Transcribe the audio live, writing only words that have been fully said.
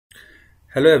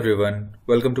Hello everyone,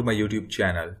 welcome to my YouTube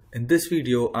channel. In this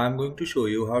video, I am going to show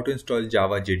you how to install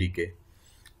Java JDK.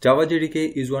 Java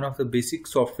JDK is one of the basic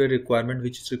software requirement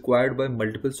which is required by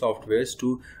multiple softwares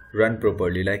to run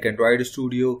properly like Android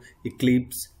Studio,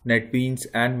 Eclipse, NetBeans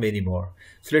and many more.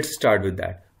 So let's start with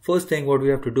that. First thing what we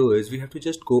have to do is we have to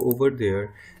just go over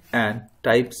there and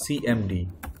type cmd.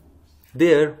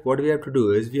 There what we have to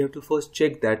do is we have to first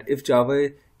check that if Java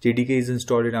JDK is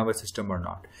installed in our system or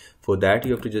not. For that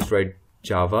you have to just write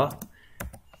Java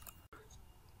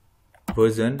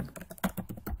version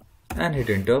and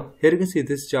hit enter. Here you can see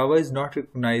this Java is not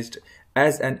recognized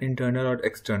as an internal or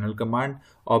external command,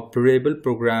 operable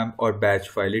program or batch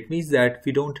file. It means that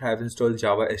we don't have installed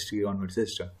Java SDK on our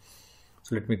system.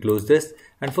 So let me close this,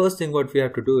 and first thing what we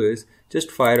have to do is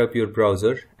just fire up your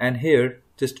browser, and here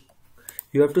just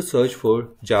you have to search for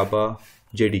Java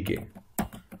JDK.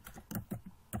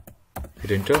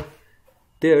 Hit enter.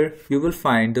 There you will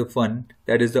find the one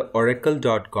that is the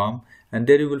oracle.com, and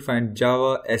there you will find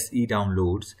Java SE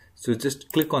downloads. So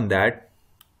just click on that,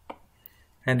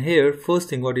 and here first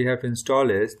thing what you have to install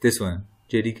is this one,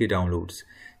 JDK downloads.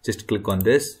 Just click on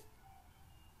this,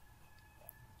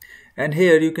 and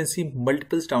here you can see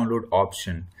multiple download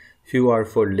option. Few are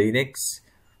for Linux,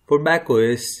 for Mac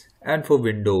OS and for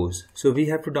Windows. So we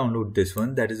have to download this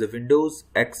one, that is a Windows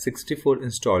x64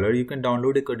 installer. You can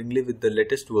download accordingly with the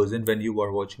latest version when you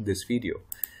are watching this video.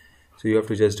 So you have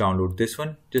to just download this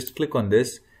one. Just click on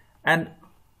this and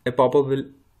a pop-up will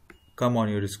come on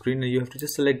your screen, and you have to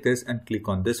just select this and click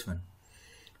on this one.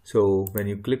 So when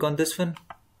you click on this one,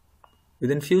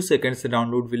 within few seconds the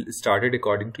download will start it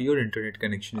according to your internet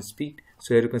connection speed.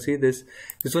 So here you can see this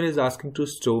one is asking to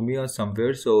store me or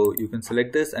somewhere, so you can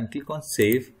select this and click on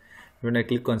save. When I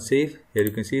click on save, here you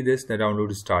can see this, the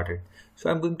download is started. So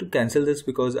I'm going to cancel this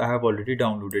because I have already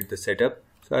downloaded the setup,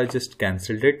 so I just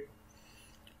cancelled it.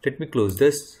 Let me close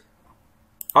this.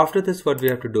 After this what we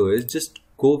have to do is just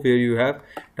go where you have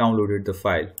downloaded the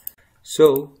file.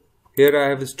 So here I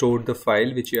have stored the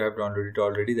file which you have downloaded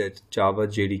already, that's Java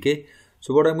JDK.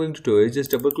 So what I'm going to do is just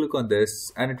double click on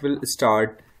this, and it will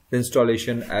start the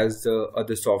installation as the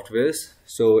other softwares.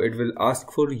 So it will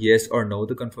ask for yes or no,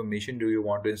 the confirmation, do you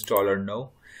want to install or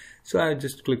no. So I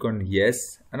just click on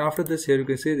yes, and after this here you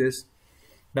can see this.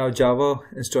 Now Java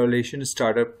installation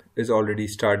startup is already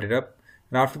started up,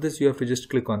 and after this you have to just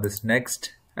click on this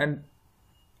next, and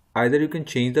either you can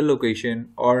change the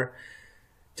location or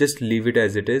just leave it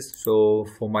as it is. So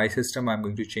for my system I'm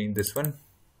going to change this one.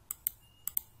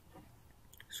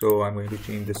 So I'm going to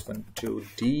change this one to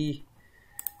D,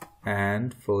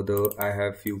 and further I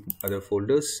have few other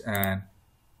folders, and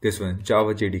this one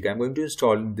Java JDK I'm going to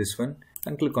install in this one,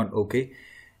 and click on OK.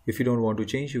 If you don't want to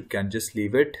change, you can just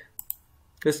leave it.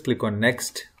 Just click on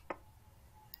next,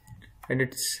 and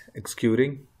it's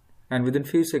executing, and within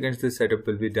few seconds the setup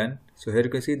will be done. So here you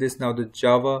can see this, now the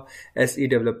Java SE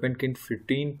development kit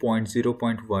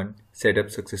 15.0.1 set up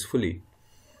successfully.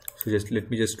 So let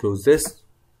me just close this.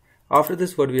 After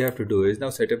this what we have to do is,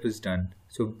 now setup is done.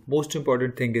 So most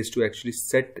important thing is to actually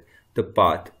set the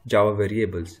path Java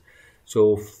variables.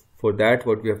 So for that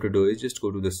what we have to do is just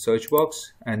go to the search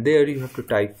box, and there you have to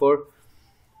type for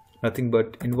nothing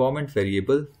but environment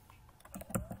variable.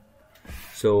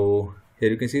 So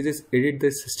here you can see this, edit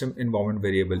the system environment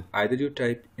variable. Either you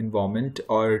type environment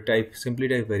or simply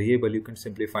type variable, you can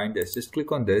simply find this. Just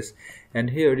click on this,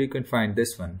 and here you can find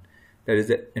this one, that is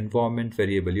the environment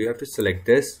variable. You have to select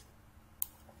this.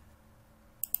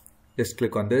 Just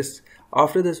click on this.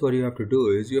 After this what you have to do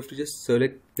is you have to just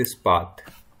select this path.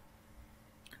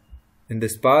 In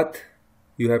this path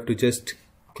you have to just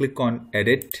click on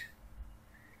edit.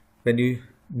 When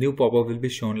new pop-up will be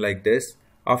shown like this.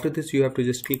 After this you have to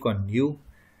just click on new,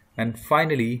 and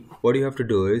finally what you have to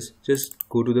do is just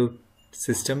go to the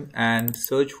system and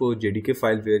search for JDK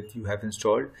file where you have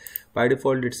installed. By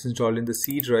default it's installed in the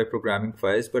C drive programming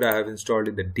files, but I have installed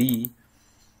in the D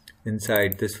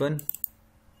inside this one,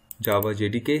 Java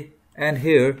JDK, and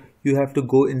here you have to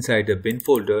go inside the bin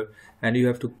folder and you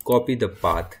have to copy the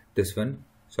path, this one.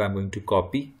 So I'm going to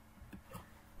copy.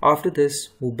 After this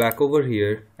move back over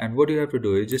here, and what you have to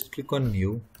do is just click on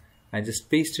new and just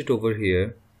paste it over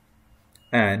here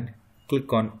and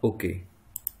click on OK.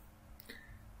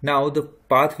 Now the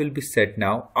path will be set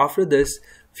now. After this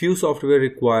few software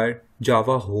require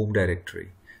Java home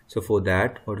directory. So for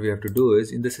that what we have to do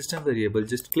is, in the system variable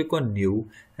just click on new,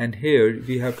 and here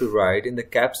we have to write in the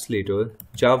caps letter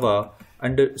Java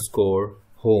 _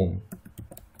 home.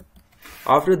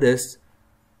 After this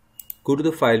go to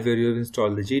the file where you have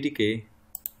installed the JDK,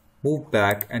 move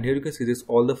back, and here you can see this,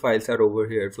 all the files are over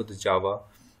here for the Java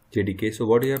JDK. So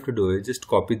what you have to do is just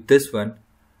copy this one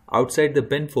outside the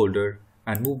bin folder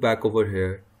and move back over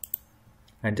here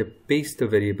and paste the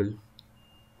variable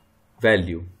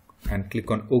value and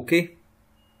click on OK.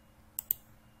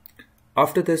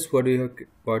 After this,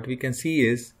 what we can see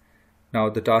is now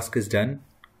the task is done.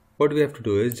 What we have to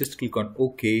do is just click on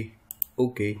OK,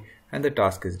 OK, and the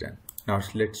task is done. Now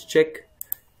let's check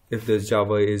if this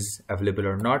Java is available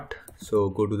or not. So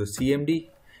go to the CMD,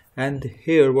 and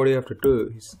here what you have to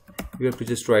do is you have to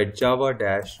just write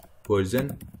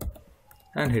java-version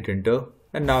and hit enter.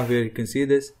 And now here you can see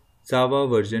this Java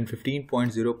version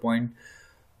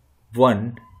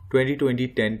 15.0.1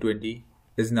 2020-10-20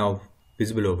 is now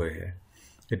visible over here.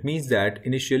 It means that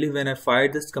initially when I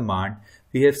fired this command,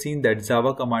 we have seen that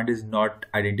Java command is not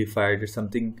identified. It's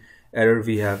something error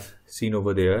we have seen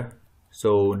over there.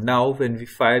 So now when we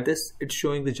fire this, it's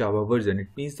showing the Java version. It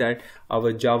means that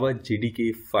our Java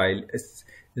JDK file is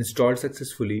installed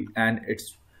successfully and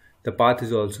the path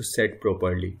is also set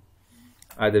properly.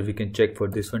 Either we can check for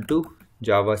this one too,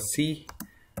 Java C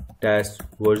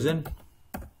version.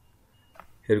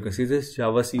 Here you can see this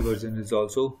Java C version is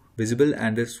also visible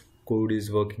and this code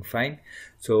is working fine.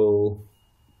 So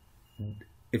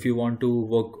if you want to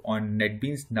work on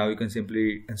NetBeans, now you can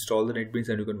simply install the NetBeans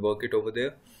and you can work it over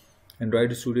there.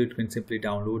 Android Studio, you can simply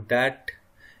download that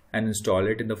and install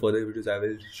it. In the further videos, I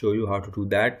will show you how to do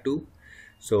that too.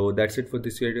 So that's it for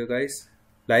this video, guys.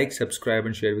 Like, subscribe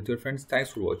and share with your friends.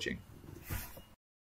 Thanks for watching.